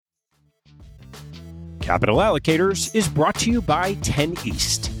Capital Allocators is brought to you by 10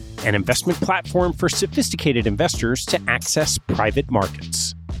 East, an investment platform for sophisticated investors to access private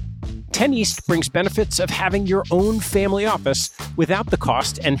markets. 10 East brings benefits of having your own family office without the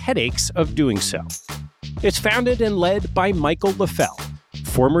cost and headaches of doing so. It's founded and led by Michael LaFell,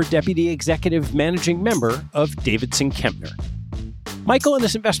 former Deputy Executive Managing Member of Davidson Kempner. Michael and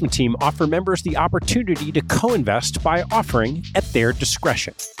his investment team offer members the opportunity to co-invest by offering at their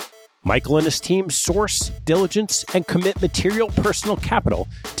discretion. Michael and his team source, diligence, and commit material personal capital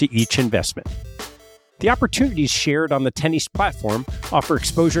to each investment. The opportunities shared on the 10 East platform offer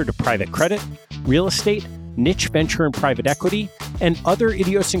exposure to private credit, real estate, niche venture and private equity, and other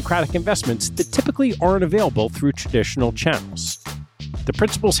idiosyncratic investments that typically aren't available through traditional channels. The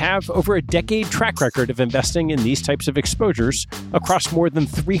principals have over a decade track record of investing in these types of exposures across more than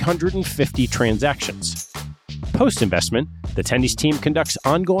 350 transactions. Post-investment, the 10 East team conducts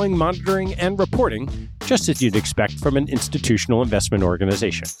ongoing monitoring and reporting, just as you'd expect from an institutional investment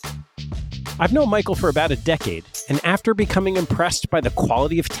organization. I've known Michael for about a decade, and after becoming impressed by the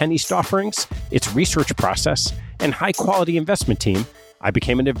quality of 10 East offerings, its research process, and high-quality investment team, I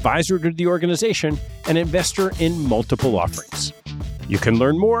became an advisor to the organization and investor in multiple offerings. You can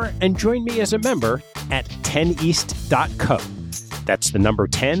learn more and join me as a member at 10east.co. That's the number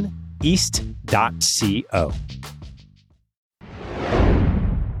 10east.co.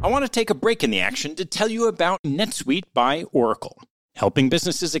 I want to take a break in the action to tell you about NetSuite by Oracle, helping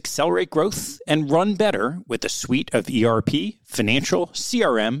businesses accelerate growth and run better with a suite of ERP, financial,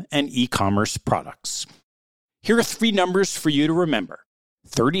 CRM, and e-commerce products. Here are three numbers for you to remember: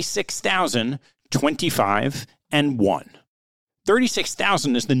 36,000, 25, and 1.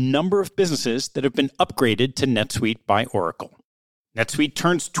 36,000 is the number of businesses that have been upgraded to NetSuite by Oracle. NetSuite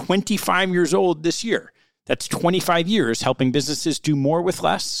turns 25 years old this year. That's 25 years helping businesses do more with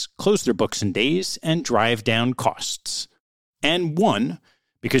less, close their books in days, and drive down costs. And 1,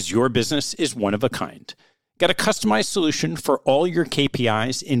 because your business is one of a kind. Get a customized solution for all your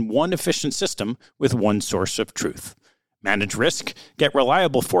KPIs in one efficient system with one source of truth. Manage risk, get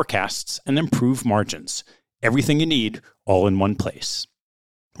reliable forecasts, and improve margins. Everything you need, all in one place.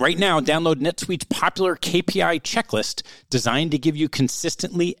 Right now, download NetSuite's popular KPI checklist designed to give you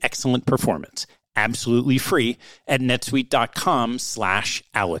consistently excellent performance, absolutely free at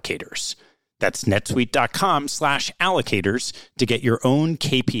netsuite.com/allocators. That's netsuite.com/allocators to get your own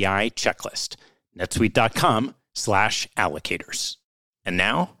KPI checklist. netsuite.com/allocators. And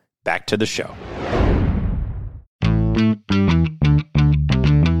now, back to the show.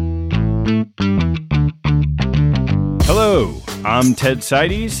 Hello, I'm Ted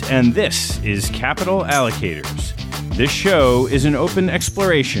Seides, and this is Capital Allocators. This show is an open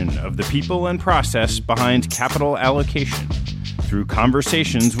exploration of the people and process behind capital allocation. Through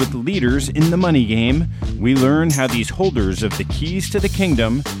conversations with leaders in the money game, we learn how these holders of the keys to the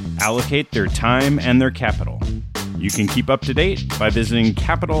kingdom allocate their time and their capital. You can keep up to date by visiting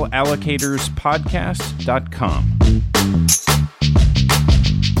capitalallocatorspodcast.com.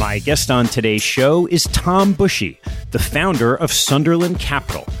 My guest on today's show is Tom Bushey, the founder of Sunderland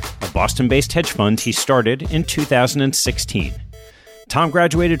Capital, a Boston-based hedge fund he started in 2016. Tom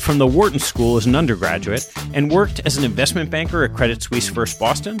graduated from the Wharton School as an undergraduate and worked as an investment banker at Credit Suisse First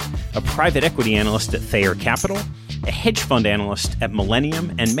Boston, a private equity analyst at Thayer Capital, a hedge fund analyst at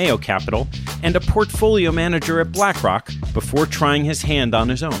Millennium and Mayo Capital, and a portfolio manager at BlackRock before trying his hand on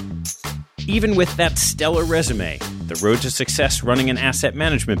his own. Even with that stellar resume, the road to success running an asset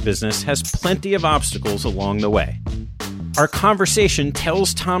management business has plenty of obstacles along the way. Our conversation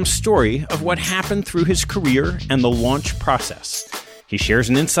tells Tom's story of what happened through his career and the launch process. He shares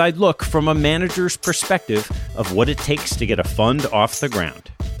an inside look from a manager's perspective of what it takes to get a fund off the ground.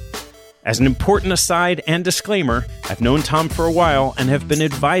 As an important aside and disclaimer, I've known Tom for a while and have been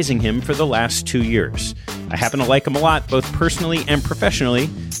advising him for the last 2 years. I happen to like him a lot, both personally and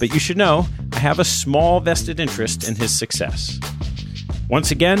professionally, but you should know I have a small vested interest in his success. Once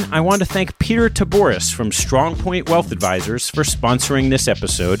again, I want to thank Peter Taboris from Strong Point Wealth Advisors for sponsoring this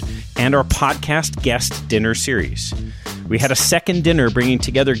episode and our podcast guest dinner series. We had a second dinner bringing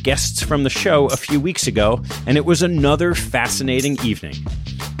together guests from the show a few weeks ago, and it was another fascinating evening.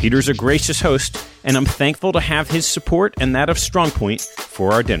 Peter's a gracious host, and I'm thankful to have his support and that of Strong Point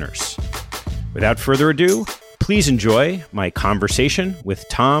for our dinners. Without further ado, please enjoy my conversation with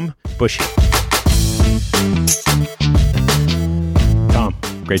Tom Bushey. Tom,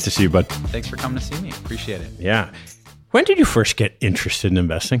 great to see you, bud. Thanks for coming to see me. Appreciate it. Yeah. When did you first get interested in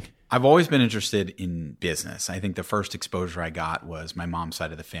investing? I've always been interested in business. I think the first exposure I got was my mom's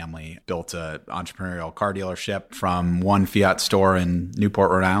side of the family built an entrepreneurial car dealership from one Fiat store in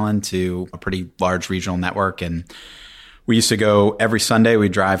Newport, Rhode Island to a pretty large regional network. And we used to go every Sunday.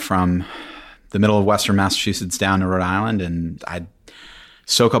 We'd drive from the middle of Western Massachusetts down to Rhode Island, and I'd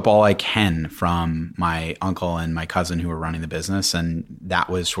soak up all I can from my uncle and my cousin who were running the business. And that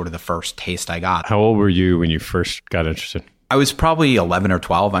was sort of the first taste I got. How old were you when you first got interested? I was probably 11 or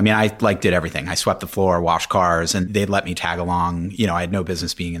 12. I mean, I did everything. I swept the floor, washed cars, and they'd let me tag along. I had no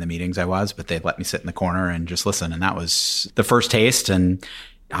business being in the meetings but they'd let me sit in the corner and just listen. And that was the first taste. And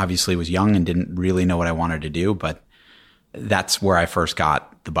obviously was young and didn't really know what I wanted to do, but that's where I first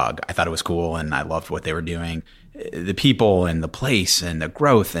got the bug. I thought it was cool and I loved what they were doing. The people and the place and the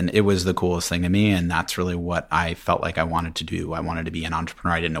growth, and it was the coolest thing to me. And that's really what I felt like I wanted to do. I wanted to be an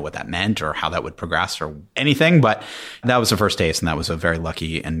entrepreneur. I didn't know what that meant or how that would progress or anything, but that was the first taste, and that was a very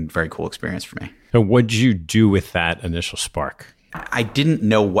lucky and very cool experience for me. So what did you do with that initial spark? I didn't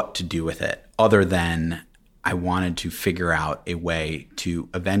know what to do with it other than I wanted to figure out a way to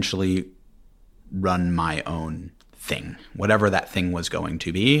eventually run my own thing, whatever that thing was going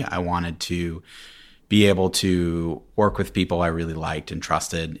to be. I wanted to be able to work with people I really liked and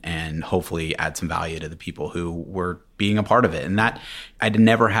trusted and hopefully add some value to the people who were being a part of it. And that I'd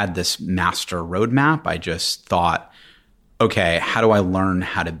never had this master roadmap. I just thought, okay, how do I learn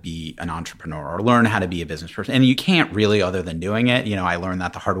how to be an entrepreneur or learn how to be a business person? And you can't really other than doing it. I learned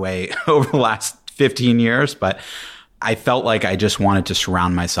that the hard way over the last 15 years, but I felt like I just wanted to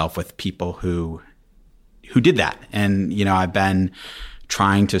surround myself with people who did that. And, I've been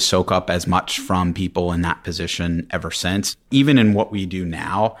trying to soak up as much from people in that position ever since. Even in what we do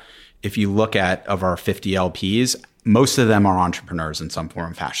now, if you look at of our 50 LPs, most of them are entrepreneurs in some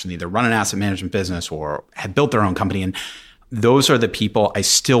form or fashion, either run an asset management business or have built their own company. And those are the people I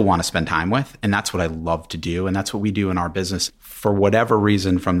still want to spend time with. And that's what I love to do. And that's what we do in our business. For whatever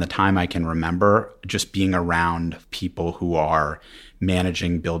reason, from the time I can remember, just being around people who are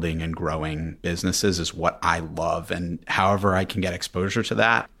managing, building, and growing businesses is what I love. And however I can get exposure to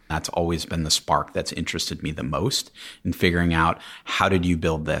that, that's always been the spark that's interested me the most in figuring out, how did you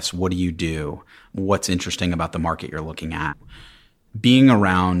build this? What do you do? What's interesting about the market you're looking at? Being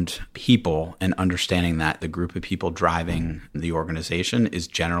around people and understanding that the group of people driving the organization is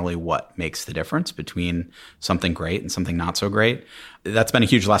generally what makes the difference between something great and something not so great. That's been a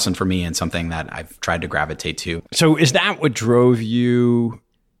huge lesson for me and something that I've tried to gravitate to. So is that what drove you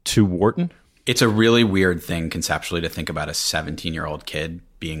to Wharton? It's a really weird thing conceptually to think about a 17-year-old kid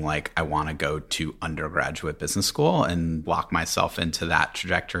being like, I want to go to undergraduate business school and lock myself into that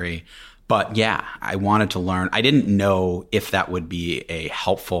trajectory. But yeah, I wanted to learn. I didn't know if that would be a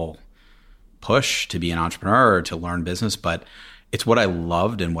helpful push to be an entrepreneur or to learn business, but it's what I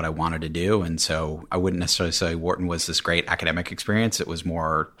loved and what I wanted to do. And so I wouldn't necessarily say Wharton was this great academic experience. It was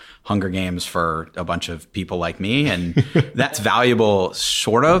more Hunger Games for a bunch of people like me. And that's valuable,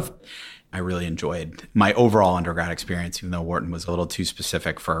 sort of. I really enjoyed my overall undergrad experience, even though Wharton was a little too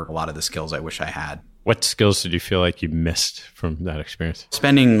specific for a lot of the skills I wish I had. What skills did you feel like you missed from that experience?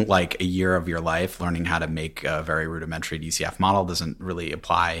 Spending like a year of your life learning how to make a very rudimentary DCF model doesn't really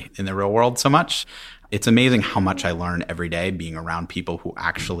apply in the real world so much. It's amazing how much I learn every day being around people who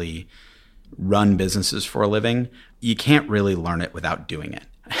actually run businesses for a living. You can't really learn it without doing it.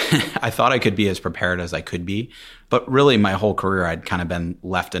 I thought I could be as prepared as I could be, but really my whole career I'd kind of been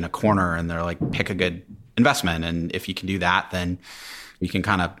left in a corner and they're like, pick a good investment. And if you can do that, then you can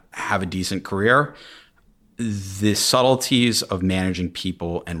kind of have a decent career. The subtleties of managing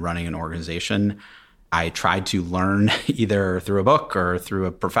people and running an organization, I tried to learn either through a book or through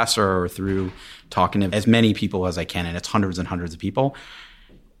a professor or through talking to as many people as I can. And it's hundreds and hundreds of people.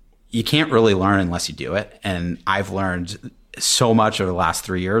 You can't really learn unless you do it. And I've learned so much over the last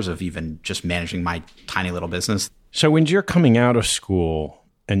 3 years of even just managing my tiny little business. So when you're coming out of school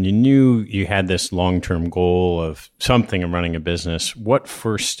and you knew you had this long-term goal of something and running a business, what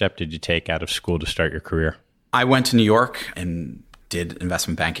first step did you take out of school to start your career? I went to New York and did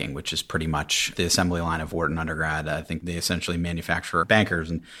investment banking, which is pretty much the assembly line of Wharton undergrad. I think they essentially manufacture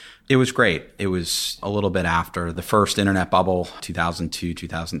bankers. And it was great. It was a little bit after the first internet bubble, 2002,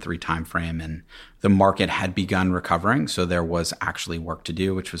 2003 timeframe. And the market had begun recovering. So there was actually work to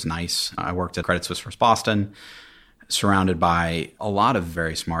do, which was nice. I worked at Credit Suisse First Boston. surrounded by a lot of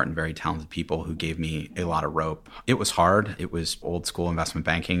very smart and very talented people who gave me a lot of rope. It was hard. It was old school investment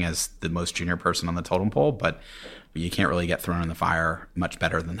banking as the most junior person on the totem pole, but you can't really get thrown in the fire much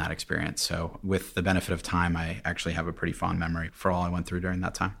better than that experience. So with the benefit of time, I actually have a pretty fond memory for all I went through during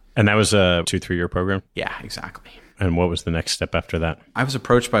that time. And that was a 2-3 year program? Yeah, exactly. And what was the next step after that? I was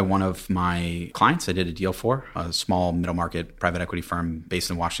approached by one of my clients I did a deal for, a small middle market private equity firm based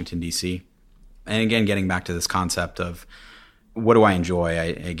in Washington, D.C. And again, getting back to this concept of what do I enjoy?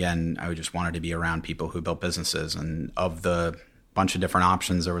 I just wanted to be around people who built businesses. And of the bunch of different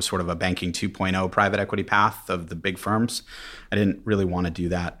options, there was sort of a banking 2.0 private equity path of the big firms. I didn't really want to do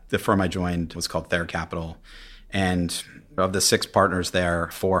that. The firm I joined was called Thayer Capital. And of the 6 partners there,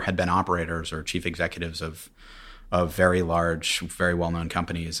 4 had been operators or chief executives of very large, very well-known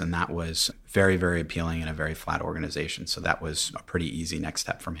companies. And that was very, very appealing in a very flat organization. So that was a pretty easy next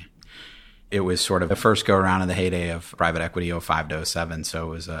step for me. It was sort of the first go-around in the heyday of private equity, 05 to 07. So it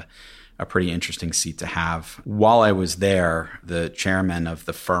was a pretty interesting seat to have. While I was there, the chairman of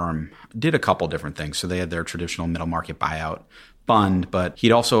the firm did a couple different things. So they had their traditional middle market buyout fund, but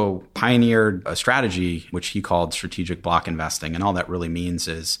he'd also pioneered a strategy which he called strategic block investing. And all that really means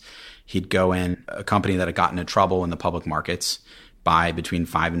is he'd go in a company that had gotten into trouble in the public markets, buy between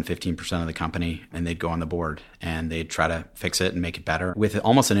 5 and 15% of the company, and they'd go on the board and they'd try to fix it and make it better with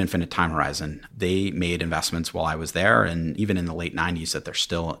almost an infinite time horizon. They made investments while I was there and even in the late 90s that they're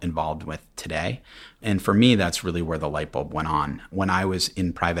still involved with today. And for me, that's really where the light bulb went on. When I was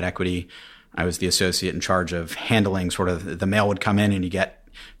in private equity, I was the associate in charge of handling sort of the mail would come in and you get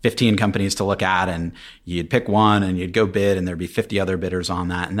 15 companies to look at and you'd pick one and you'd go bid and there'd be 50 other bidders on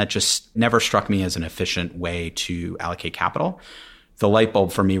that. And that just never struck me as an efficient way to allocate capital. The light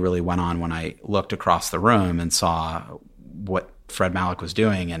bulb for me really went on when I looked across the room and saw what Fred Malik was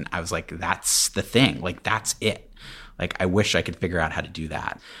doing. And I was like, that's the thing. Like, that's it. Like, I wish I could figure out how to do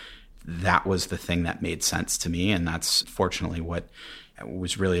that. That was the thing that made sense to me. And that's fortunately what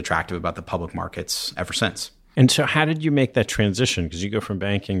was really attractive about the public markets ever since. And so how did you make that transition? Because you go from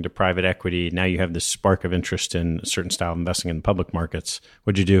banking to private equity. Now you have this spark of interest in a certain style of investing in the public markets.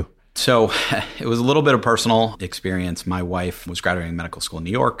 What'd you do? So it was a little bit of personal experience. My wife was graduating medical school in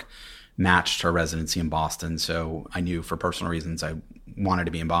New York, matched her residency in Boston. So I knew for personal reasons I wanted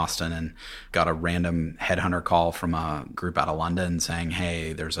to be in Boston and got a random headhunter call from a group out of London saying,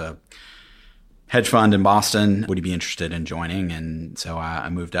 hey, there's a hedge fund in Boston. Would you be interested in joining? And so I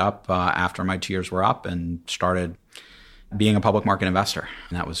moved up after my 2 years were up and started being a public market investor.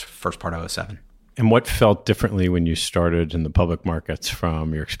 And that was first part of 07. And what felt differently when you started in the public markets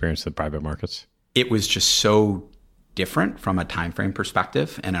from your experience in the private markets? It was just so different from a time frame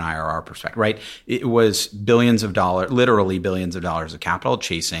perspective and an IRR perspective, right? It was billions of dollars, literally billions of dollars of capital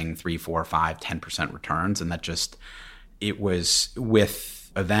chasing 3, 4, 5, 10% returns. And that just, it was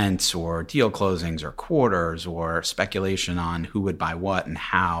with events or deal closings or quarters or speculation on who would buy what and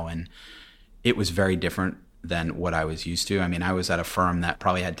how. And it was very different than what I was used to. I mean, I was at a firm that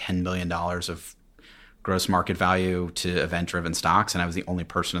probably had $10 billion of gross market value to event-driven stocks. And I was the only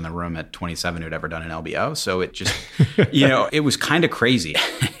person in the room at 27 who'd ever done an LBO. So it just, it was kind of crazy.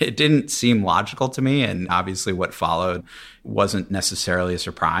 It didn't seem logical to me. And obviously what followed wasn't necessarily a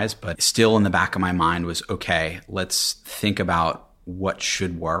surprise, but still in the back of my mind was, okay, let's think about what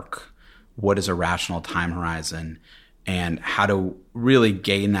should work. What is a rational time horizon? And how to really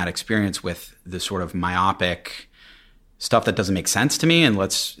gain that experience with the sort of myopic stuff that doesn't make sense to me. And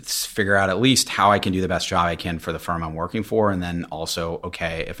let's figure out at least how I can do the best job I can for the firm I'm working for. And then also,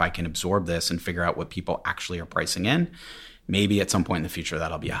 okay, if I can absorb this and figure out what people actually are pricing in, maybe at some point in the future,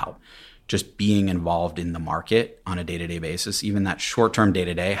 that'll be a help. Just being involved in the market on a day-to-day basis, even that short-term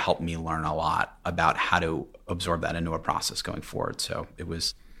day-to-day helped me learn a lot about how to absorb that into a process going forward. So it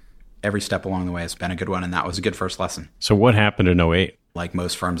was every step along the way has been a good one. And that was a good first lesson. So what happened in 08? Like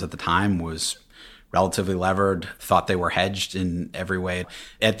most firms at the time, was relatively levered, thought they were hedged in every way.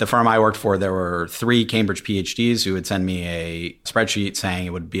 At the firm I worked for, there were 3 Cambridge PhDs who would send me a spreadsheet saying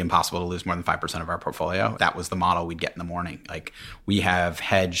it would be impossible to lose more than 5% of our portfolio. That was the model we'd get in the morning. Like, we have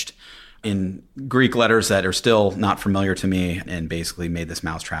hedged in Greek letters that are still not familiar to me, and basically made this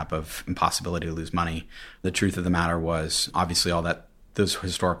mousetrap of impossibility to lose money. The truth of the matter was, obviously, all that those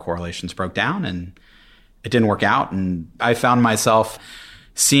historic correlations broke down and it didn't work out. And I found myself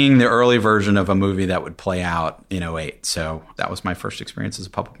seeing the early version of a movie that would play out in 08. So that was my first experience as a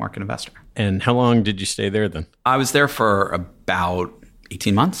public market investor. And how long did you stay there then? I was there for about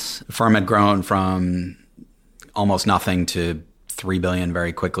 18 months. The firm had grown from almost nothing to $3 billion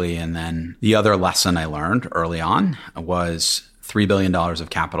very quickly. And then the other lesson I learned early on was $3 billion of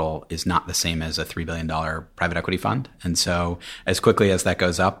capital is not the same as a $3 billion private equity fund. And so as quickly as that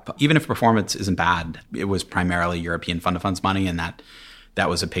goes up, even if performance isn't bad, it was primarily European fund of funds money, and that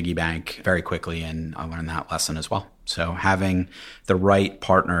was a piggy bank very quickly, and I learned that lesson as well. So having the right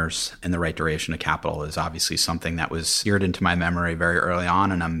partners and the right duration of capital is obviously something that was seared into my memory very early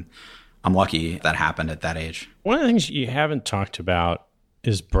on, and I'm lucky that happened at that age. One of the things you haven't talked about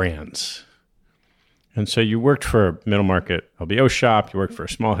is brands. And so you worked for a middle market LBO shop, you worked for a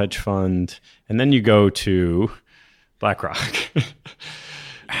small hedge fund, and then you go to BlackRock.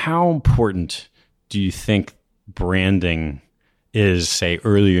 How important do you think branding is, say,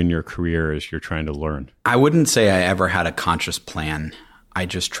 early in your career as you're trying to learn? I wouldn't say I ever had a conscious plan. I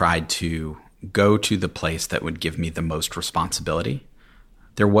just tried to go to the place that would give me the most responsibility.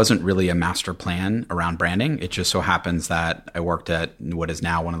 There wasn't really a master plan around branding. It just so happens that I worked at what is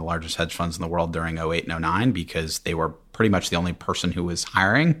now one of the largest hedge funds in the world during 2008 and 2009 because they were pretty much the only person who was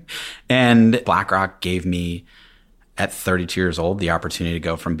hiring. And BlackRock gave me, at 32 years old, the opportunity to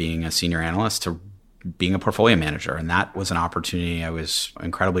go from being a senior analyst to being a portfolio manager. And that was an opportunity I was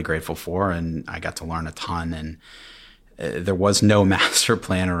incredibly grateful for, and I got to learn a ton. And there was no master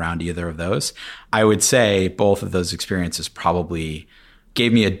plan around either of those. I would say both of those experiences probably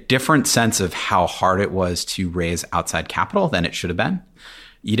gave me a different sense of how hard it was to raise outside capital than it should have been.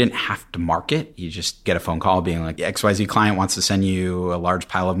 You didn't have to market. You just get a phone call being like, XYZ client wants to send you a large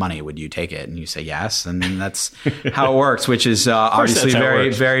pile of money. Would you take it? And you say yes. And that's how it works, which is obviously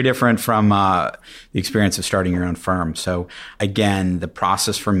very, very different from the experience of starting your own firm. So again, the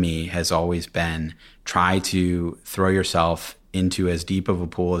process for me has always been try to throw yourself into as deep of a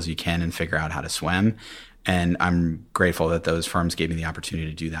pool as you can and figure out how to swim. And I'm grateful that those firms gave me the opportunity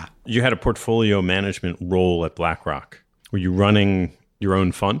to do that. You had a portfolio management role at BlackRock. Were you running your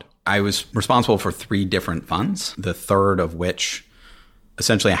own fund? I was responsible for 3 different funds, the third of which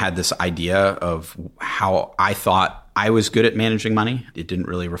essentially I had this idea of how I thought I was good at managing money. It didn't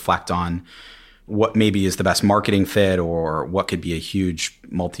really reflect on what maybe is the best marketing fit or what could be a huge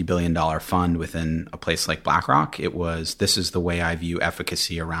multi-billion-dollar fund within a place like BlackRock. It was, this is the way I view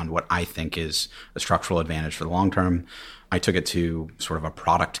efficacy around what I think is a structural advantage for the long term. I took it to sort of a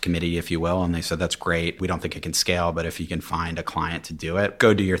product committee, if you will, and they said, that's great. We don't think it can scale, but if you can find a client to do it,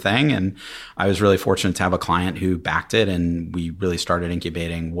 go do your thing. And I was really fortunate to have a client who backed it, and we really started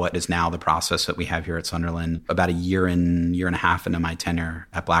incubating what is now the process that we have here at Sunderland about a year and a half into my tenure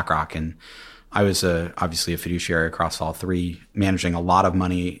at BlackRock. And I was obviously a fiduciary across all 3, managing a lot of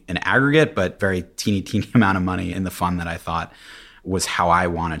money in aggregate, but very teeny amount of money in the fund that I thought was how I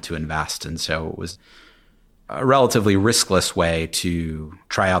wanted to invest. And so it was a relatively riskless way to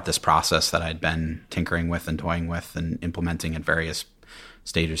try out this process that I'd been tinkering with and toying with and implementing at various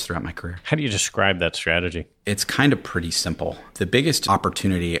stages throughout my career. How do you describe that strategy? It's kind of pretty simple. The biggest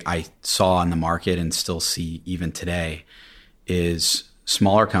opportunity I saw in the market and still see even today is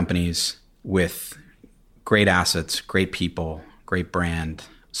smaller companies with great assets, great people, great brand,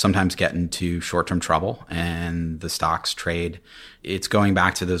 sometimes get into short-term trouble and the stocks trade. It's going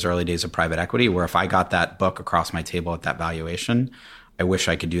back to those early days of private equity where if I got that book across my table at that valuation, I wish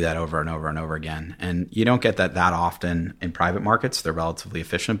I could do that over and over and over again. And you don't get that often in private markets. They're relatively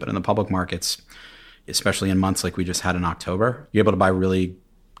efficient, but in the public markets, especially in months like we just had in October, you're able to buy really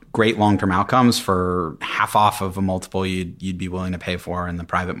great long-term outcomes for half off of a multiple you'd be willing to pay for in the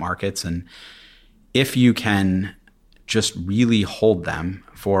private markets. And if you can just really hold them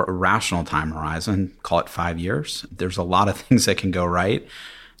for a rational time horizon, call it 5 years, there's a lot of things that can go right.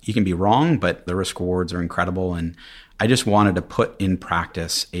 You can be wrong, but the risk rewards are incredible. And I just wanted to put in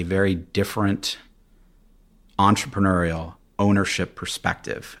practice a very different entrepreneurial ownership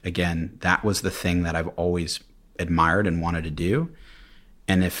perspective. Again, that was the thing that I've always admired and wanted to do.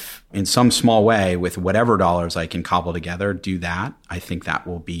 And if in some small way, with whatever dollars I can cobble together, do that, I think that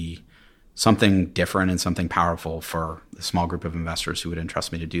will be something different and something powerful for the small group of investors who would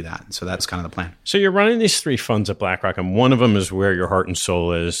entrust me to do that. And so that's kind of the plan. So you're running these 3 funds at BlackRock, and one of them is where your heart and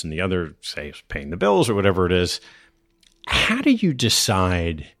soul is, and the other, say, is paying the bills or whatever it is. How do you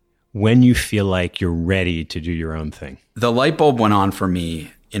decide when you feel like you're ready to do your own thing? The light bulb went on for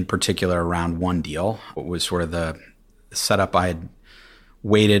me in particular around one deal. It was sort of the setup I had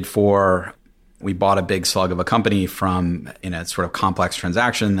waited for. We bought a big slug of a company in a sort of complex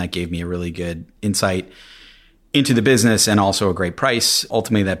transaction that gave me a really good insight into the business and also a great price.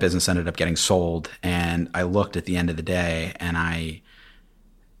 Ultimately, that business ended up getting sold. And I looked at the end of the day and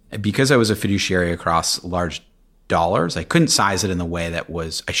because I was a fiduciary across large dollars, I couldn't size it in the way that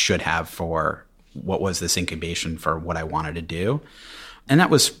I should have for what was this incubation for what I wanted to do. And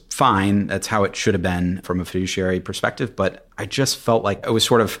that was fine. That's how it should have been from a fiduciary perspective. But I just felt like I was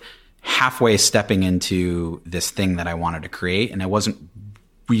sort of halfway stepping into this thing that I wanted to create, and I wasn't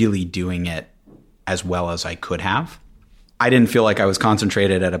really doing it as well as I could have. I didn't feel like I was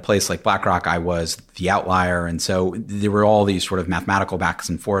concentrated at a place like BlackRock. I was the outlier. And so there were all these sort of mathematical backs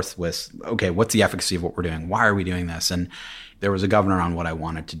and forth with, okay, what's the efficacy of what we're doing? Why are we doing this? And there was a governor on what I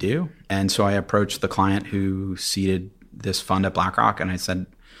wanted to do. And so I approached the client who seeded this fund at BlackRock, and I said,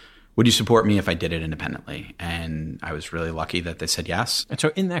 would you support me if I did it independently? And I was really lucky that they said yes. And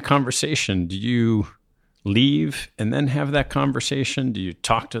so in that conversation, do you leave and then have that conversation? Do you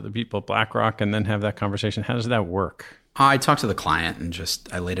talk to the people at BlackRock and then have that conversation? How does that work? I talked to the client and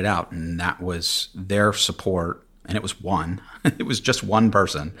I laid it out, and that was their support. And it was it was just one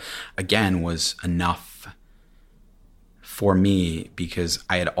person, again, was enough for me because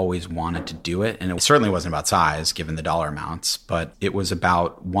I had always wanted to do it. And it certainly wasn't about size, given the dollar amounts, but it was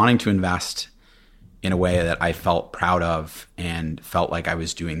about wanting to invest in a way that I felt proud of and felt like I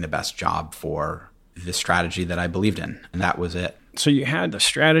was doing the best job for the strategy that I believed in. And that was it. So you had a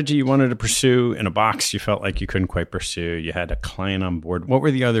strategy you wanted to pursue in a box you felt like you couldn't quite pursue. You had a client on board. What were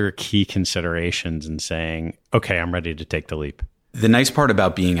the other key considerations in saying, okay, I'm ready to take the leap? The nice part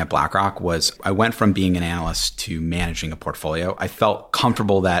about being at BlackRock was I went from being an analyst to managing a portfolio. I felt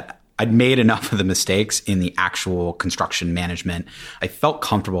comfortable that I'd made enough of the mistakes in the actual construction management. I felt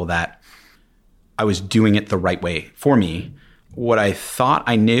comfortable that I was doing it the right way for me. What I thought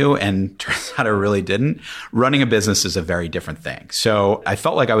I knew, and turns out I really didn't, running a business is a very different thing. So I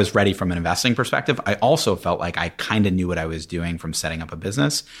felt like I was ready from an investing perspective. I also felt like I kind of knew what I was doing from setting up a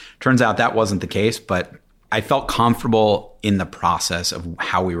business. Turns out that wasn't the case, but I felt comfortable in the process of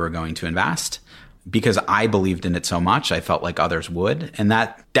how we were going to invest because I believed in it so much. I felt like others would. And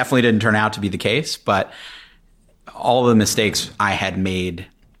that definitely didn't turn out to be the case. But all the mistakes I had made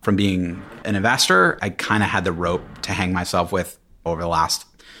from being an investor, I kind of had the rope to hang myself with over the last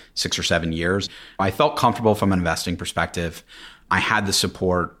 6 or 7 years. I felt comfortable from an investing perspective. I had the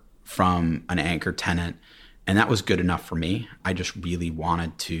support from an anchor tenant, and that was good enough for me. I just really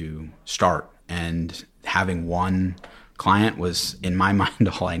wanted to start, and having one client was, in my mind,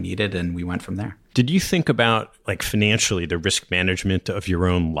 all I needed, and we went from there. Did you think about, like, financially, the risk management of your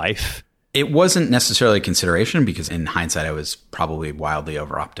own life? It wasn't necessarily a consideration because in hindsight, I was probably wildly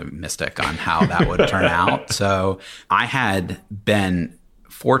over-optimistic on how that would turn out. So I had been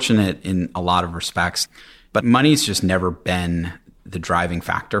fortunate in a lot of respects, but money's just never been the driving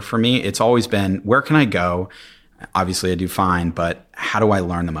factor for me. It's always been, where can I go? Obviously, I do fine, but how do I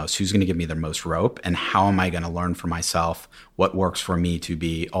learn the most? Who's going to give me the most rope? And how am I going to learn for myself what works for me to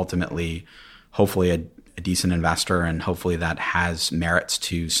be ultimately, hopefully, a decent investor, and hopefully that has merits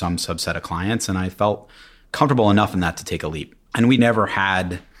to some subset of clients. And I felt comfortable enough in that to take a leap. And we never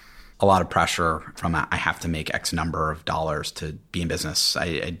had a lot of pressure from I have to make X number of dollars to be in business.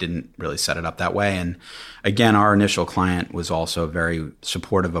 I didn't really set it up that way. And again, our initial client was also very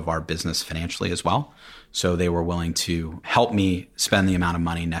supportive of our business financially as well. So they were willing to help me spend the amount of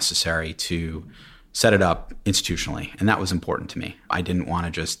money necessary to set it up institutionally. And that was important to me. I didn't want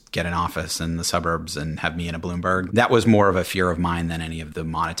to just get an office in the suburbs and have me in a Bloomberg. That was more of a fear of mine than any of the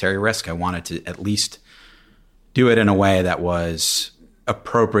monetary risk. I wanted to at least do it in a way that was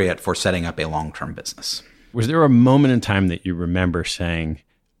appropriate for setting up a long-term business. Was there a moment in time that you remember saying,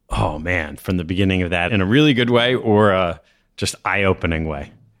 oh man, from the beginning of that, in a really good way or a just eye-opening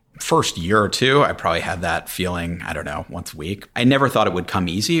way? First year or two, I probably had that feeling, I don't know, once a week. I never thought it would come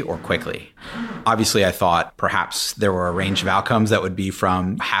easy or quickly. Obviously, I thought perhaps there were a range of outcomes that would be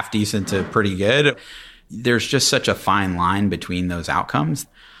from half decent to pretty good. There's just such a fine line between those outcomes.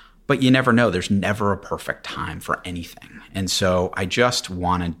 But you never know. There's never a perfect time for anything. And so I just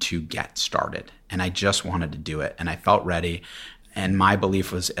wanted to get started, and I just wanted to do it. And I felt ready. And my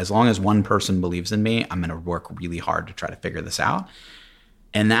belief was, as long as one person believes in me, I'm going to work really hard to try to figure this out.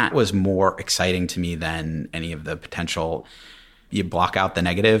 And that was more exciting to me than any of the potential. You block out the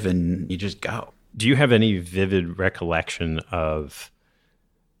negative and you just go. Do you have any vivid recollection of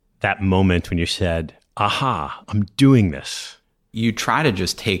that moment when you said, aha, I'm doing this? You try to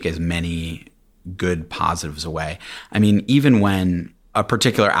just take as many good positives away. I mean, even when a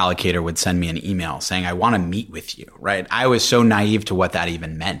particular allocator would send me an email saying, I want to meet with you, right? I was so naive to what that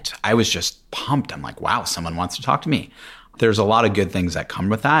even meant. I was just pumped. I'm like, wow, someone wants to talk to me. There's a lot of good things that come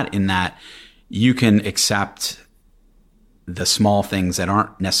with that, in that you can accept the small things that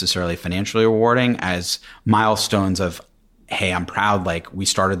aren't necessarily financially rewarding as milestones of, hey, I'm proud, like we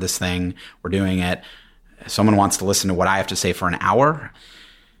started this thing, we're doing it. Someone wants to listen to what I have to say for an hour.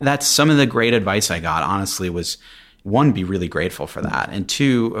 That's some of the great advice I got, honestly, was one, be really grateful for that. And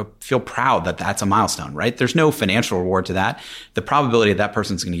two, feel proud that that's a milestone, right? There's no financial reward to that. The probability that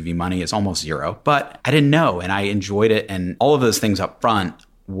person's going to give you money is almost zero. But I didn't know, and I enjoyed it. And all of those things up front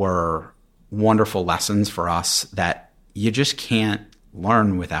were wonderful lessons for us that you just can't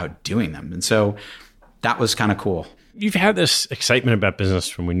learn without doing them. And so that was kind of cool. You've had this excitement about business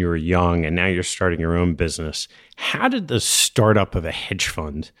from when you were young, and now you're starting your own business. How did the startup of a hedge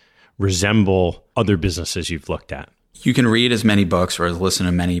fund resemble other businesses you've looked at? You can read as many books or listen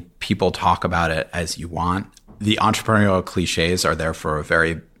to many people talk about it as you want. The entrepreneurial cliches are there for a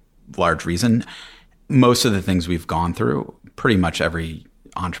very large reason. Most of the things we've gone through, pretty much every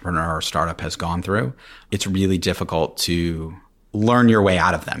entrepreneur or startup has gone through. It's really difficult to learn your way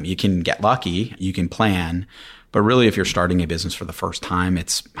out of them. You can get lucky, you can plan, but really if you're starting a business for the first time,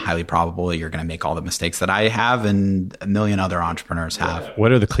 it's highly probable that you're going to make all the mistakes that I have and a million other entrepreneurs have.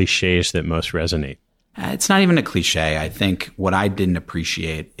 What are the cliches that most resonate? It's not even a cliche. I think what I didn't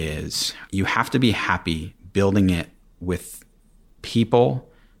appreciate is you have to be happy building it with people,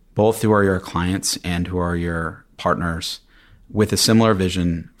 both who are your clients and who are your partners, with a similar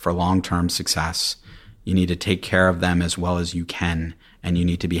vision for long-term success. You need to take care of them as well as you can, and you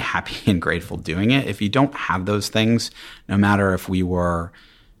need to be happy and grateful doing it. If you don't have those things, no matter if we were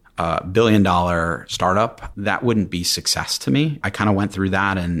a billion-dollar startup, that wouldn't be success to me. I kind of went through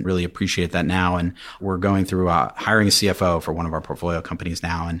that and really appreciate that now. And we're going through hiring a CFO for one of our portfolio companies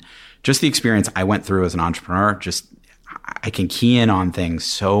now. And just the experience I went through as an entrepreneur, I can key in on things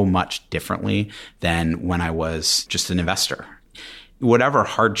so much differently than when I was just an investor. Whatever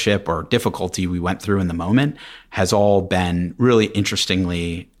hardship or difficulty we went through in the moment has all been really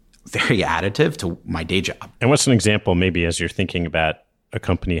interestingly very additive to my day job. And what's an example, maybe as you're thinking about a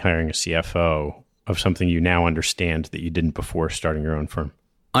company hiring a CFO, of something you now understand that you didn't before starting your own firm?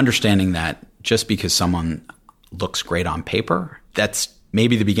 Understanding that just because someone looks great on paper, that's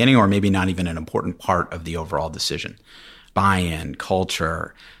maybe the beginning or maybe not even an important part of the overall decision. Buy-in,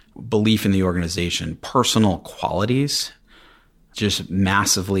 culture, belief in the organization, personal qualities just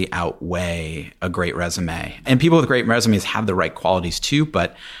massively outweigh a great resume. And people with great resumes have the right qualities too.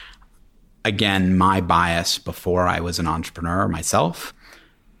 But again, my bias before I was an entrepreneur myself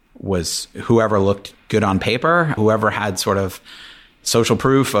was whoever looked good on paper, whoever had sort of social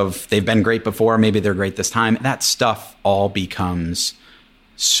proof of they've been great before, maybe they're great this time. That stuff all becomes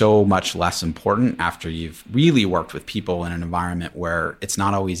so much less important after you've really worked with people in an environment where it's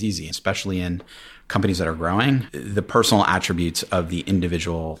not always easy, especially in companies that are growing. The personal attributes of the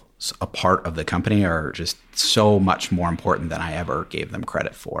individuals a part of the company are just so much more important than I ever gave them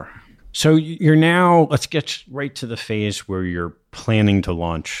credit for. So you're now, let's get right to the phase where you're planning to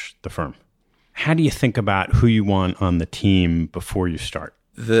launch the firm. How do you think about who you want on the team before you start?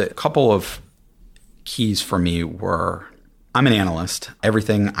 The couple of keys for me were, I'm an analyst.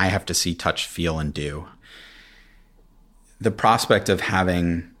 Everything I have to see, touch, feel, and do. The prospect of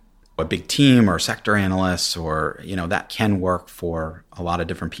having a big team or sector analysts or, that can work for a lot of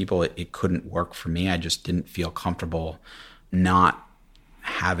different people. It couldn't work for me. I just didn't feel comfortable not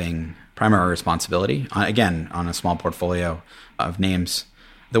having primary responsibility, again, on a small portfolio of names.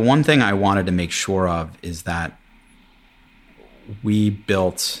 The one thing I wanted to make sure of is that we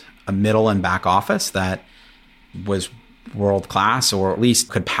built a middle and back office that was world-class, or at least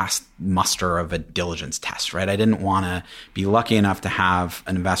could pass muster of a diligence test, right? I didn't want to be lucky enough to have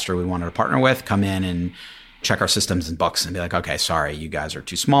an investor we wanted to partner with come in and check our systems and books and be like, okay, sorry, you guys are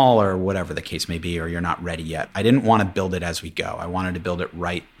too small or whatever the case may be, or you're not ready yet. I didn't want to build it as we go. I wanted to build it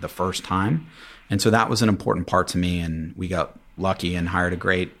right the first time. And so that was an important part to me. And we got lucky and hired a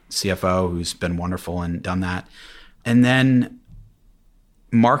great CFO who's been wonderful and done that. And then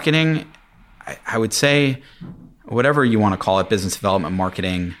marketing, I would say, whatever you want to call it, business development,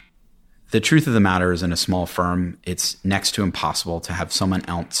 marketing, the truth of the matter is in a small firm, it's next to impossible to have someone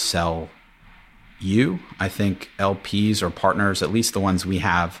else sell you. I think LPs or partners, at least the ones we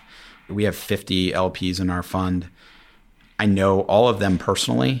have 50 LPs in our fund. I know all of them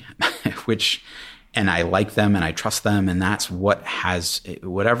personally, and I like them and I trust them. And that's what has,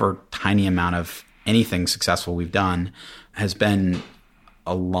 whatever tiny amount of anything successful we've done has been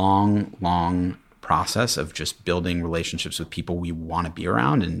a long, long process of just building relationships with people we want to be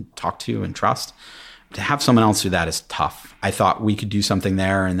around and talk to and trust. To have someone else do that is tough. I thought we could do something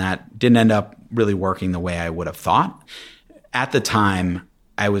there, and that didn't end up really working the way I would have thought. At the time,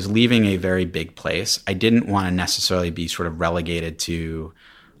 I was leaving a very big place. I didn't want to necessarily be sort of relegated to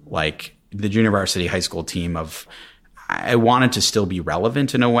like the university high school team of, I wanted to still be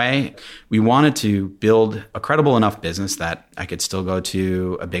relevant in a way. We wanted to build a credible enough business that I could still go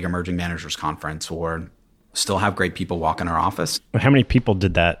to a big emerging managers conference or still have great people walk in our office. How many people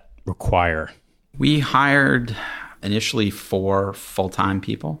did that require? We hired initially 4 full-time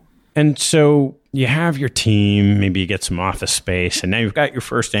people. And so you have your team, maybe you get some office space, and now you've got your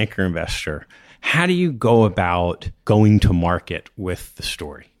first anchor investor. How do you go about going to market with the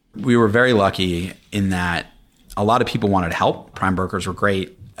story? We were very lucky in that a lot of people wanted to help. Prime brokers were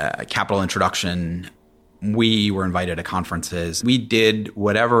great. Capital introduction. We were invited to conferences. We did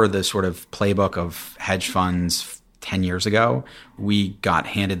whatever the sort of playbook of hedge funds 10 years ago. We got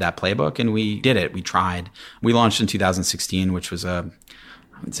handed that playbook and we did it. We tried. We launched in 2016, which was I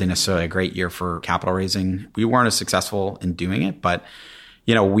wouldn't say necessarily a great year for capital raising. We weren't as successful in doing it, but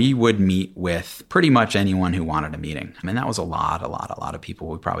we would meet with pretty much anyone who wanted a meeting. I mean, that was a lot of people.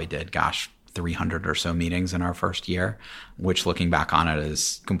 We probably did, 300 or so meetings in our first year, which looking back on it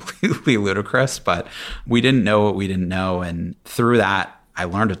is completely ludicrous, but we didn't know what we didn't know. And through that, I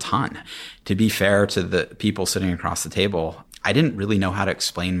learned a ton. To be fair to the people sitting across the table, I didn't really know how to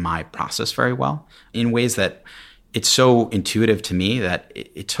explain my process very well in ways that it's so intuitive to me that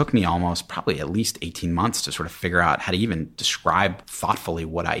it took me almost probably at least 18 months to sort of figure out how to even describe thoughtfully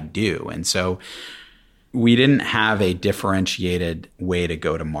what I do. And so we didn't have a differentiated way to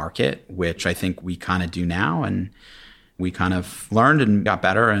go to market, which I think we kind of do now. And we kind of learned and got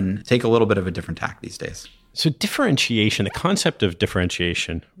better and take a little bit of a different tack these days. So differentiation, the concept of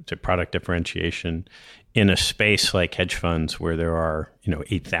differentiation, to product differentiation in a space like hedge funds where there are,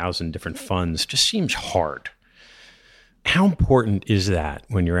 8,000 different funds just seems hard. How important is that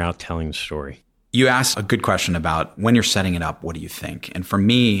when you're out telling the story? You asked a good question about when you're setting it up, what do you think? And for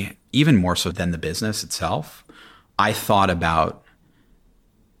me, even more so than the business itself, I thought about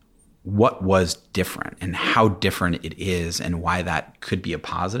what was different and how different it is and why that could be a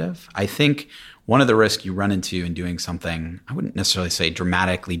positive. I think one of the risks you run into in doing something, I wouldn't necessarily say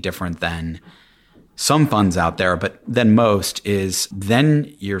dramatically different than some funds out there, but than most, is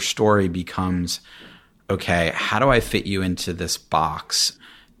then your story becomes, okay, how do I fit you into this box?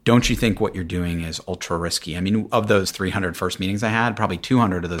 Don't you think what you're doing is ultra risky? I mean, of those 300 first meetings I had, probably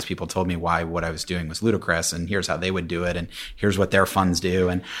 200 of those people told me why what I was doing was ludicrous and here's how they would do it and here's what their funds do.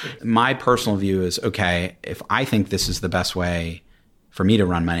 And my personal view is, okay, if I think this is the best way for me to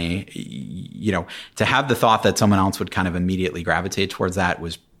run money, to have the thought that someone else would kind of immediately gravitate towards that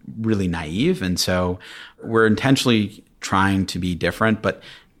was really naive. And so we're intentionally trying to be different, but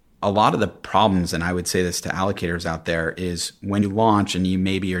a lot of the problems, and I would say this to allocators out there, is when you launch and you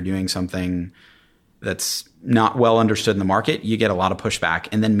maybe are doing something that's not well understood in the market, you get a lot of pushback.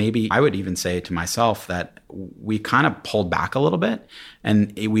 And then maybe I would even say to myself that we kind of pulled back a little bit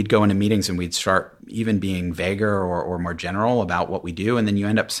and we'd go into meetings and we'd start even being vaguer or more general about what we do. And then you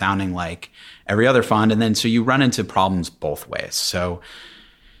end up sounding like every other fund. And then so you run into problems both ways. So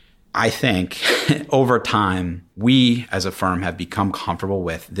I think over time, we as a firm have become comfortable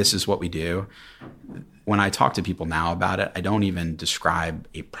with this is what we do. When I talk to people now about it, I don't even describe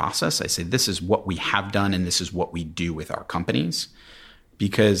a process. I say this is what we have done and this is what we do with our companies,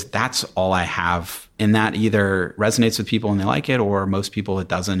 because that's all I have. And that either resonates with people and they like it, or most people it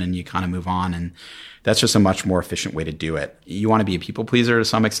doesn't and you kind of move on. And that's just a much more efficient way to do it. You want to be a people pleaser to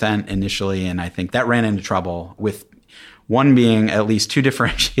some extent initially. And I think that ran into trouble with one being at least too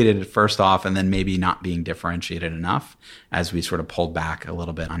differentiated first off, and then maybe not being differentiated enough as we sort of pulled back a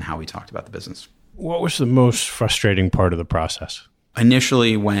little bit on how we talked about the business. What was the most frustrating part of the process?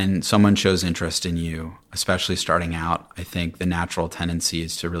 Initially, when someone shows interest in you, especially starting out, I think the natural tendency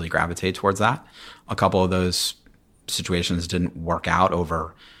is to really gravitate towards that. A couple of those situations didn't work out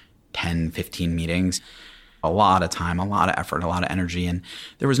over 10, 15 meetings. A lot of time, a lot of effort, a lot of energy. And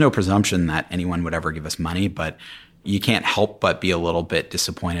there was no presumption that anyone would ever give us money, but you can't help but be a little bit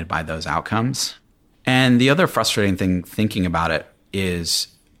disappointed by those outcomes. And the other frustrating thing thinking about it is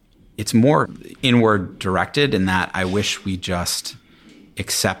it's more inward directed in that I wish we just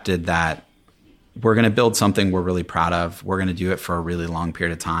accepted that we're going to build something we're really proud of. We're going to do it for a really long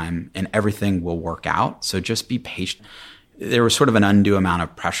period of time and everything will work out. So just be patient. There was sort of an undue amount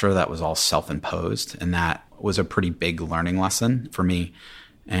of pressure that was all self-imposed, and that was a pretty big learning lesson for me.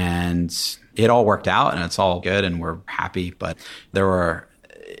 And it all worked out and it's all good and we're happy. But there were,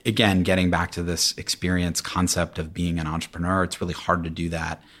 again, getting back to this experience concept of being an entrepreneur, it's really hard to do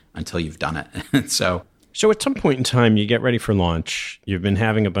that until you've done it. So at some point in time, you get ready for launch. You've been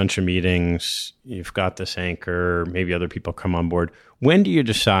having a bunch of meetings. You've got this anchor. Maybe other people come on board. When do you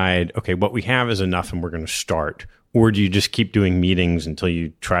decide, okay, what we have is enough and we're going to start? Or do you just keep doing meetings until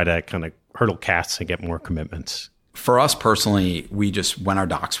you try to kind of hurdle cats and get more commitments? For us personally, we just, when our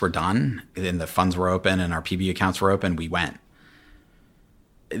docs were done and the funds were open and our PB accounts were open, we went.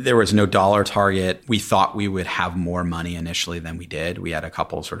 There was no dollar target. We thought we would have more money initially than we did. We had a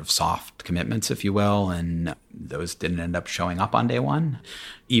couple sort of soft commitments, if you will, and those didn't end up showing up on day one.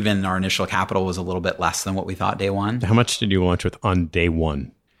 Even our initial capital was a little bit less than what we thought day one. How much did you launch with on day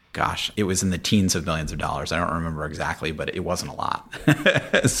one? Gosh, it was in the teens of millions of dollars. I don't remember exactly, but it wasn't a lot.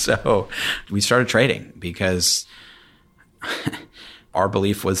 So we started trading because our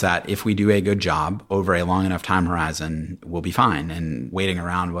belief was that if we do a good job over a long enough time horizon, we'll be fine. And waiting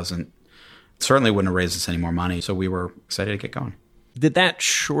around certainly wouldn't have raised us any more money. So we were excited to get going. Did that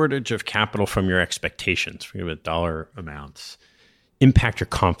shortage of capital from your expectations, forget about dollar amounts, impact your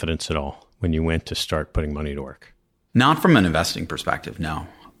confidence at all when you went to start putting money to work? Not from an investing perspective, no.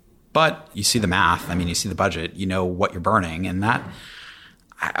 But you see the math. I mean, you see the budget, you know what you're burning. And that,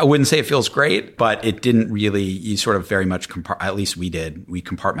 I wouldn't say it feels great, but it didn't really, you sort of very much, at least we did, we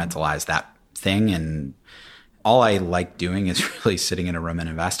compartmentalized that thing. And all I like doing is really sitting in a room and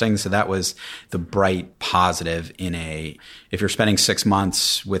investing. So that was the bright positive if you're spending 6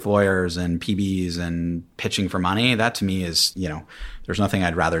 months with lawyers and PBs and pitching for money, that to me is, there's nothing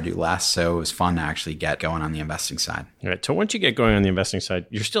I'd rather do less. So it was fun to actually get going on the investing side. All right. So once you get going on the investing side,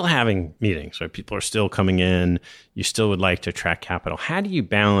 you're still having meetings, right? People are still coming in. You still would like to attract capital. How do you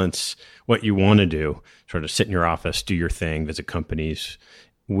balance what you want to do, sort of sit in your office, do your thing, visit companies,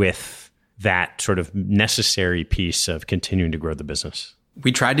 with that sort of necessary piece of continuing to grow the business?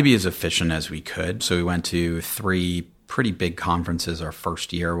 We tried to be as efficient as we could. So we went to 3 pretty big conferences our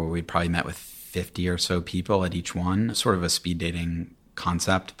first year where we probably met with 50 or so people at each one, sort of a speed dating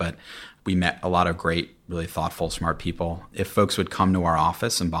concept. But we met a lot of great, really thoughtful, smart people. If folks would come to our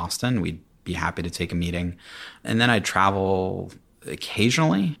office in Boston, we'd be happy to take a meeting. And then I'd travel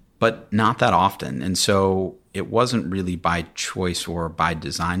occasionally, but not that often. And so it wasn't really by choice or by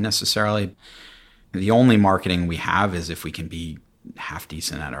design necessarily. The only marketing we have is if we can be half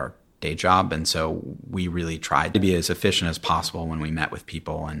decent at our day job. And so we really tried to be as efficient as possible when we met with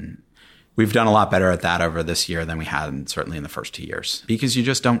people. And we've done a lot better at that over this year than we had certainly in the first 2 years, because you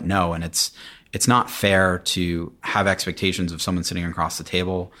just don't know. And it's not fair to have expectations of someone sitting across the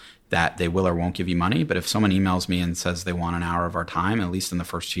table that they will or won't give you money. But if someone emails me and says they want an hour of our time, at least in the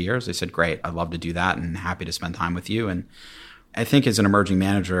first 2 years, they said, great, I'd love to do that and happy to spend time with you. And I think as an emerging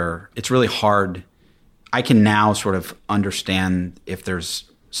manager, it's really hard. I can now sort of understand if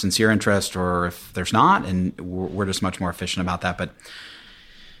there's sincere interest or if there's not, and we're just much more efficient about that. But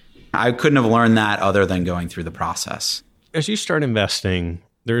I couldn't have learned that other than going through the process. As you start investing,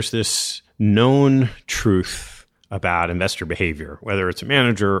 there's this known truth about investor behavior, whether it's a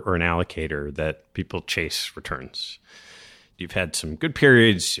manager or an allocator, that people chase returns. You've had some good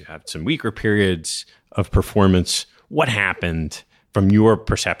periods, you have some weaker periods of performance. What happened from your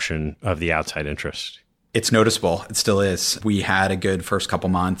perception of the outside interest? It's noticeable. It still is. We had a good first couple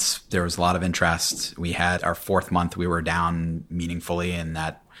months. There was a lot of interest. We had our 4th month, we were down meaningfully, and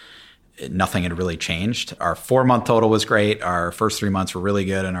that nothing had really changed. Our 4-month total was great. Our first 3 months were really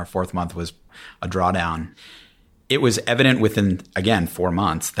good, and our 4th month was a drawdown. It was evident within, again, 4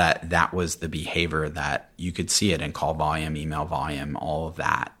 months that was the behavior, that you could see it in call volume, email volume, all of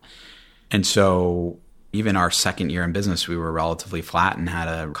that. And so even our second year in business, we were relatively flat and had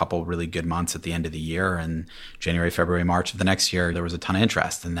a couple really good months at the end of the year. And January, February, March of the next year, there was a ton of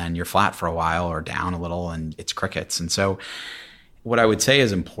interest. And then you're flat for a while or down a little and it's crickets. And so what I would say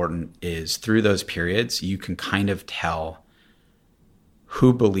is important is through those periods, you can kind of tell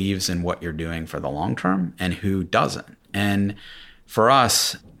who believes in what you're doing for the long term and who doesn't. And for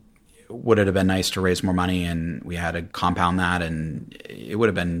us, would it have been nice to raise more money and we had to compound that, and it would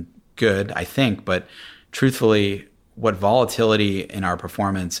have been good, I think. But truthfully, what volatility in our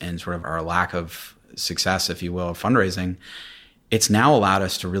performance and sort of our lack of success, if you will, of fundraising, it's now allowed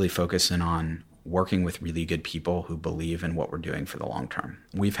us to really focus in on working with really good people who believe in what we're doing for the long term.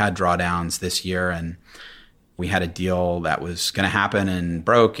 We've had drawdowns this year, and we had a deal that was going to happen and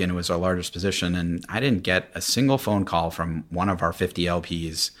broke, and it was our largest position. And I didn't get a single phone call from one of our 50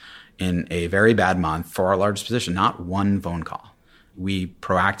 LPs in a very bad month for our largest position, not one phone call. We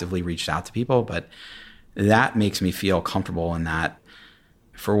proactively reached out to people, but that makes me feel comfortable in that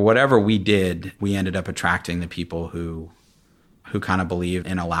for whatever we did, we ended up attracting the people who kind of believe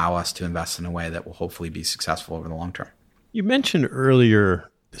and allow us to invest in a way that will hopefully be successful over the long term. You mentioned earlier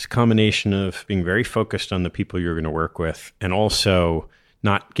this combination of being very focused on the people you're going to work with and also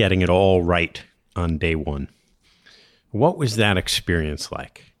not getting it all right on day one. What was that experience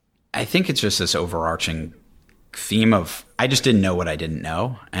like? I think it's just this overarching theme of I just didn't know what I didn't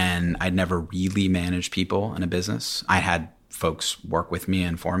know, and I'd never really managed people in a business. I had folks work with me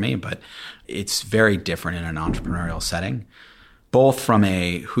and for me, but it's very different in an entrepreneurial setting. both from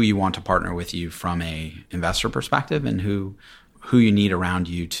a who you want to partner with you from a investor perspective and who you need around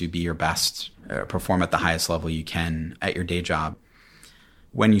you to be your best, perform at the highest level you can at your day job.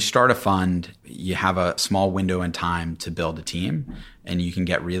 When you start a fund, you have a small window in time to build a team, and you can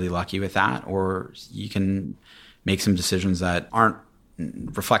get really lucky with that, or you can make some decisions that aren't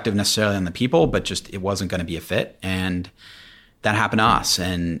reflective necessarily on the people, but just it wasn't going to be a fit. And that happened to us,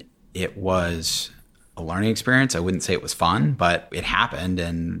 and it was a learning experience. I wouldn't say it was fun, but it happened.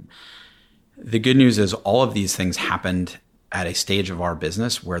 And the good news is all of these things happened at a stage of our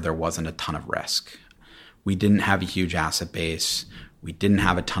business where there wasn't a ton of risk. We didn't have a huge asset base. We didn't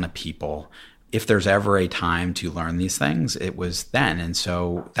have a ton of people. If there's ever a time to learn these things, it was then. And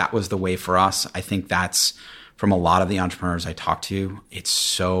so that was the way for us. I think that's from a lot of the entrepreneurs I talk to, it's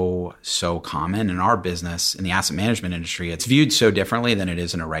so common in our business, in the asset management industry. It's viewed so differently than it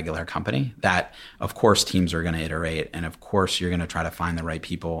is in a regular company that, of course, teams are going to iterate. And of course, you're going to try to find the right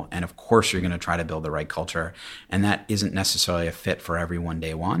people. And of course, you're going to try to build the right culture. And that isn't necessarily a fit for everyone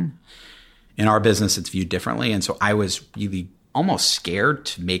day one. In our business, it's viewed differently. And so I was really almost scared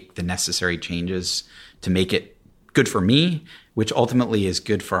to make the necessary changes to make it good for me, which ultimately is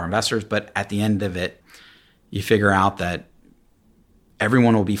good for our investors. But at the end of it, you figure out that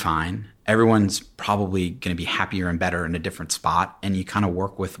everyone will be fine. Everyone's probably going to be happier and better in a different spot. And you kind of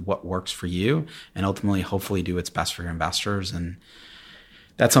work with what works for you and ultimately, hopefully, do what's best for your investors. And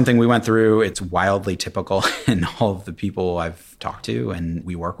that's something we went through. It's wildly typical in all of the people I've talked to and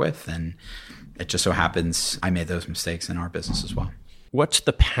we work with. And it just so happens I made those mistakes in our business as well. What's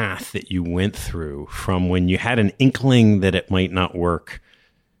the path that you went through from when you had an inkling that it might not work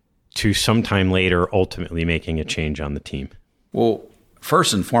to sometime later ultimately making a change on the team? Well,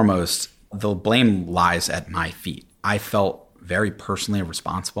 first and foremost, the blame lies at my feet. I felt very personally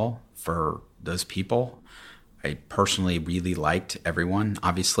responsible for those people. I personally really liked everyone.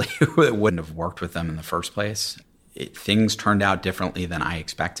 Obviously, it wouldn't have worked with them in the first place. Things turned out differently than I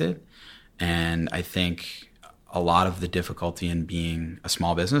expected. And I think a lot of the difficulty in being a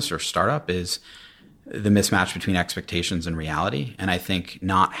small business or startup is the mismatch between expectations and reality. And I think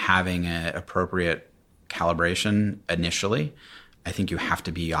not having an appropriate calibration initially, I think you have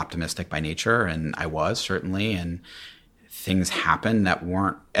to be optimistic by nature. And I was certainly, and things happen that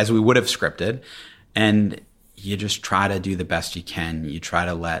weren't as we would have scripted. And you just try to do the best you can. You try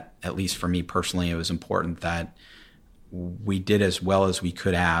to at least for me personally, it was important that we did as well as we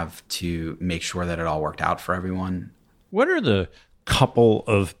could have to make sure that it all worked out for everyone. What are the couple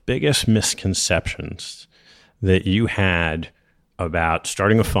of biggest misconceptions that you had about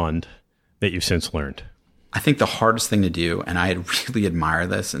starting a fund that you've since learned? I think the hardest thing to do, and I really admire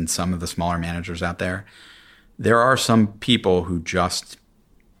this in some of the smaller managers out there are some people who just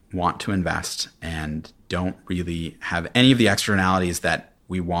want to invest and don't really have any of the externalities that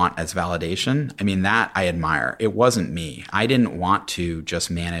we want as validation. I mean, that I admire. It wasn't me. I didn't want to just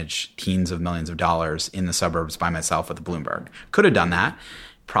manage teens of millions of dollars in the suburbs by myself with a Bloomberg. Could have done that.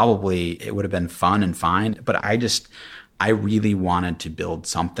 Probably it would have been fun and fine, but I really wanted to build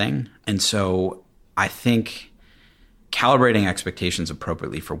something. And so I think calibrating expectations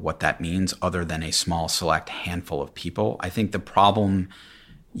appropriately for what that means other than a small select handful of people. I think the problem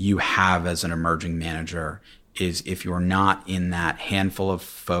you have as an emerging manager is if you're not in that handful of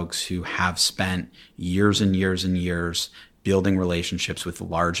folks who have spent years and years and years building relationships with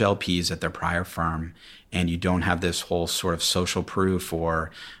large LPs at their prior firm, and you don't have this whole sort of social proof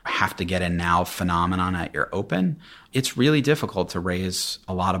or have to get in now phenomenon at your open, it's really difficult to raise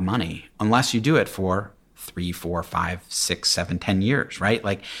a lot of money unless you do it for 3, 4, 5, 6, 7, 10 years, right?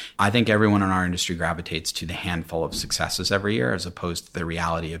 Like, I think everyone in our industry gravitates to the handful of successes every year as opposed to the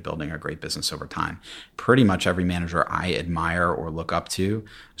reality of building a great business over time. Pretty much every manager I admire or look up to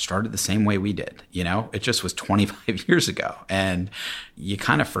started the same way we did. You know, it just was 25 years ago. And you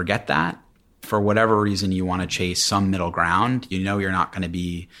kind of forget that. For whatever reason, you want to chase some middle ground. You know you're not going to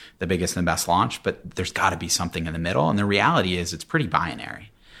be the biggest and best launch, but there's got to be something in the middle. And the reality is it's pretty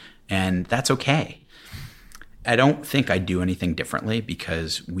binary. And that's okay. I don't think I'd do anything differently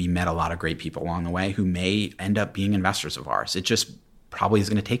because we met a lot of great people along the way who may end up being investors of ours. It just probably is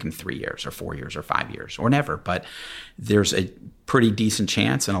going to take them 3 years or 4 years or 5 years or never. But there's a pretty decent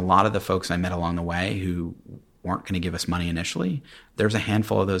chance. And a lot of the folks I met along the way who weren't going to give us money initially, there's a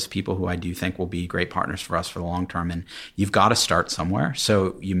handful of those people who I do think will be great partners for us for the long term. And you've got to start somewhere.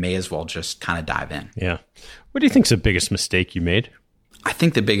 So you may as well just kind of dive in. Yeah. What do you think is the biggest mistake you made? I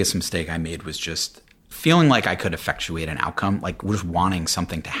think the biggest mistake I made was just feeling like I could effectuate an outcome, like just wanting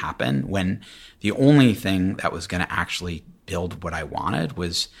something to happen when the only thing that was going to actually build what I wanted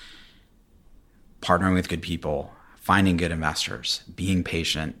was partnering with good people, finding good investors, being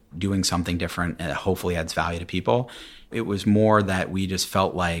patient, doing something different that hopefully adds value to people. It was more that we just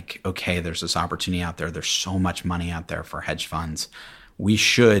felt like, okay, there's this opportunity out there. There's so much money out there for hedge funds. We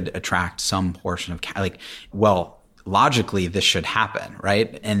should attract some portion of logically this should happen,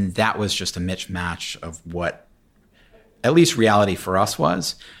 right? And that was just a mismatch of what at least reality for us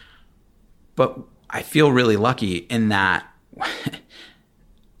was. But I feel really lucky in that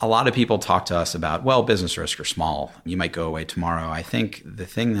a lot of people talk to us about, well, business risks are small. You might go away tomorrow. I think the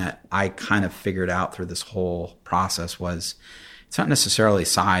thing that I kind of figured out through this whole process was it's not necessarily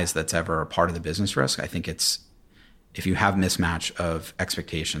size that's ever a part of the business risk. I think it's if you have mismatch of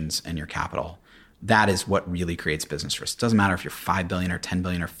expectations and your capital, that is what really creates business risk. It doesn't matter if you're 5 billion or 10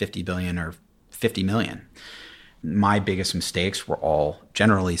 billion or 50 billion or 50 million. My biggest mistakes were all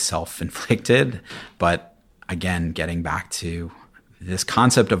generally self-inflicted. But again, getting back to this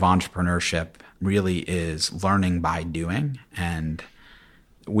concept of entrepreneurship really is learning by doing. And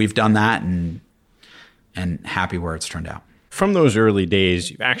we've done that and happy where it's turned out. From those early days,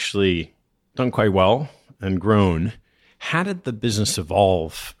 you've actually done quite well and grown. How did the business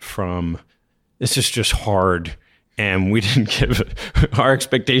evolve from this is just hard and we didn't give our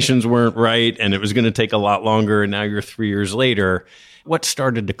expectations weren't right and it was going to take a lot longer and now you're 3 years later? What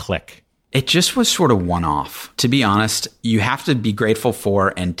started to click? It just was sort of one-off. To be honest, you have to be grateful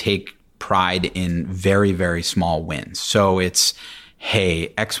for and take pride in very, very small wins. So it's,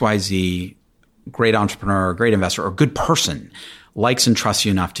 hey, XYZ, great entrepreneur, great investor, or good person likes and trusts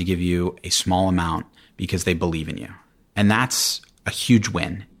you enough to give you a small amount because they believe in you. And that's a huge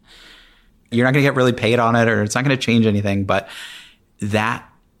win. You're not going to get really paid on it or it's not going to change anything. But that,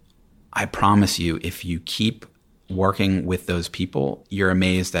 I promise you, if you keep working with those people, you're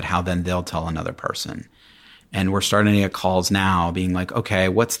amazed at how then they'll tell another person. And we're starting to get calls now being like, okay,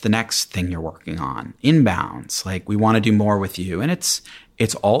 what's the next thing you're working on? Inbounds, like we want to do more with you. And it's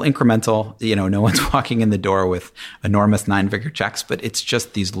all incremental. No one's walking in the door with enormous 9-figure checks, but it's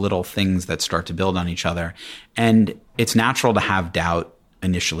just these little things that start to build on each other. And it's natural to have doubt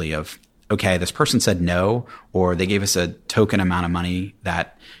initially of, okay, this person said no, or they gave us a token amount of money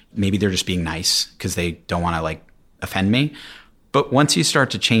that maybe they're just being nice because they don't want to offend me. But once you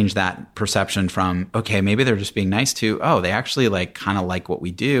start to change that perception from, okay, maybe they're just being nice to, oh, they actually kind of like what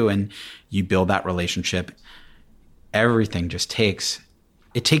we do. And you build that relationship. Everything just takes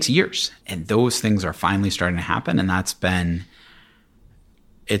years. And those things are finally starting to happen. And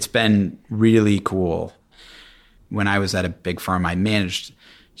it's been really cool. When I was at a big firm, I managed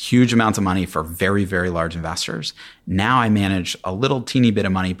huge amounts of money for very, very large investors. Now I manage a little teeny bit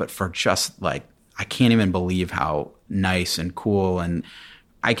of money, but for just I can't even believe how nice and cool. And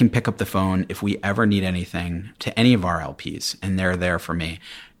I can pick up the phone if we ever need anything to any of our LPs and they're there for me.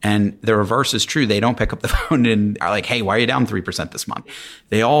 And the reverse is true. They don't pick up the phone and are like, hey, why are you down 3% this month?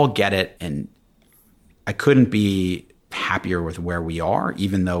 They all get it. And I couldn't be happier with where we are,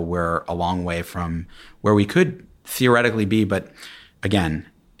 even though we're a long way from where we could theoretically be. But again,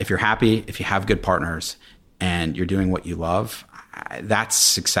 if you're happy, if you have good partners and you're doing what you love, that's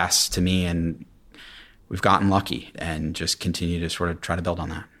success to me. And we've gotten lucky and just continue to sort of try to build on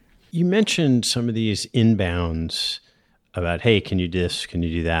that. You mentioned some of these inbounds about, hey, can you do this? Can you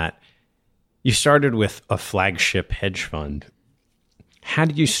do that? You started with a flagship hedge fund. How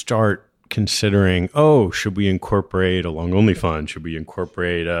did you start considering, should we incorporate a long-only fund? Should we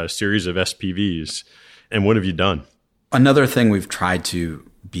incorporate a series of SPVs? And what have you done? Another thing we've tried to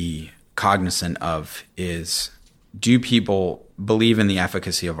be cognizant of is, do people believe in the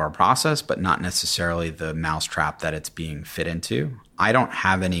efficacy of our process, but not necessarily the mousetrap that it's being fit into? I don't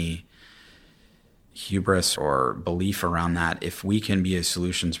have any hubris or belief around that. If we can be a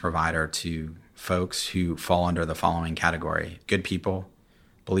solutions provider to folks who fall under the following category: good people,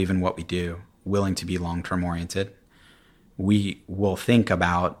 believe in what we do, willing to be long-term oriented, we will think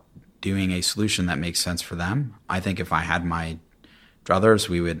about doing a solution that makes sense for them. I think if I had my druthers,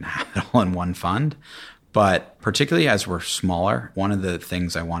 we would have it all in one fund. But particularly as we're smaller, one of the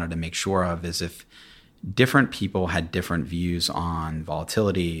things I wanted to make sure of is if different people had different views on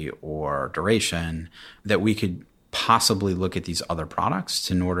volatility or duration, that we could possibly look at these other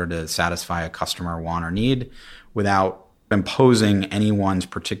products in order to satisfy a customer want or need without imposing anyone's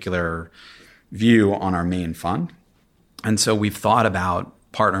particular view on our main fund. And so we've thought about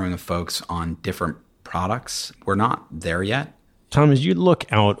partnering with folks on different products. We're not there yet. Tom, as you look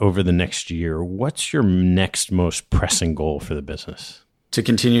out over the next year, what's your next most pressing goal for the business? To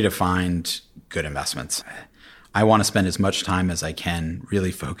continue to find good investments. I want to spend as much time as I can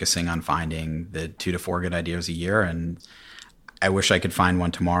really focusing on finding the 2 to 4 good ideas a year. And I wish I could find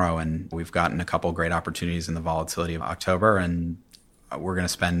one tomorrow, and we've gotten a couple great opportunities in the volatility of October, and we're going to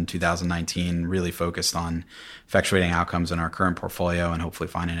spend 2019 really focused on effectuating outcomes in our current portfolio and hopefully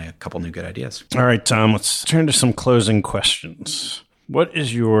finding a couple new good ideas. All right, Tom, let's turn to some closing questions. What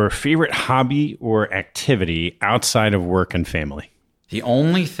is your favorite hobby or activity outside of work and family? The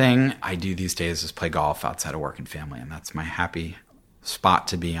only thing I do these days is play golf outside of work and family, and that's my happy spot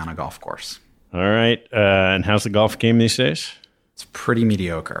to be on a golf course. All right. And how's the golf game these days? It's pretty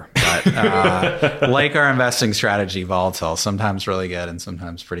mediocre, but like our investing strategy, volatile, sometimes really good and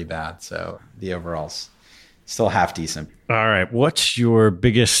sometimes pretty bad. So the overall's still half decent. All right. What's your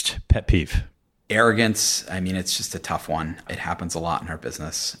biggest pet peeve? Arrogance. I mean, it's just a tough one. It happens a lot in our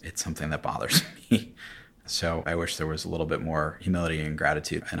business. It's something that bothers me. So I wish there was a little bit more humility and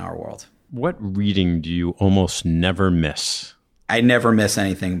gratitude in our world. What reading do you almost never miss? I never miss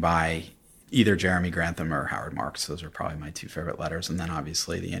anything by either Jeremy Grantham or Howard Marks. Those are probably my two favorite letters. And then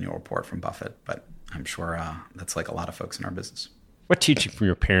obviously the annual report from Buffett. But I'm sure that's like a lot of folks in our business. What teaching from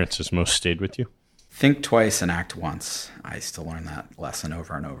your parents has most stayed with you? Think twice and act once. I still learn that lesson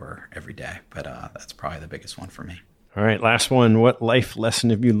over and over every day. But that's probably the biggest one for me. All right, last one. What life lesson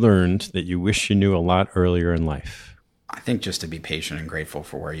have you learned that you wish you knew a lot earlier in life? I think just to be patient and grateful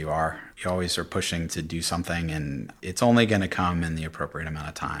for where you are. You always are pushing to do something, and it's only going to come in the appropriate amount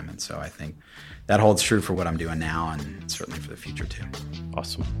of time. And so I think that holds true for what I'm doing now and certainly for the future too.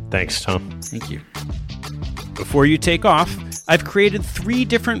 Awesome. Thanks, Tom. Thank you. Before you take off, I've created 3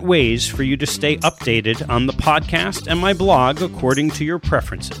 different ways for you to stay updated on the podcast and my blog according to your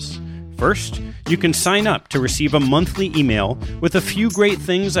preferences. First, you can sign up to receive a monthly email with a few great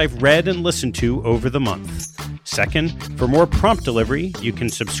things I've read and listened to over the month. Second, for more prompt delivery, you can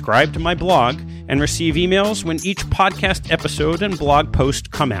subscribe to my blog and receive emails when each podcast episode and blog post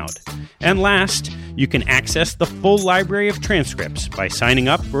come out. And last, you can access the full library of transcripts by signing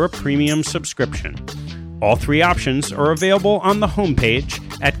up for a premium subscription. All 3 options are available on the homepage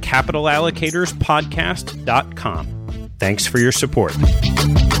at capitalallocatorspodcast.com. Thanks for your support.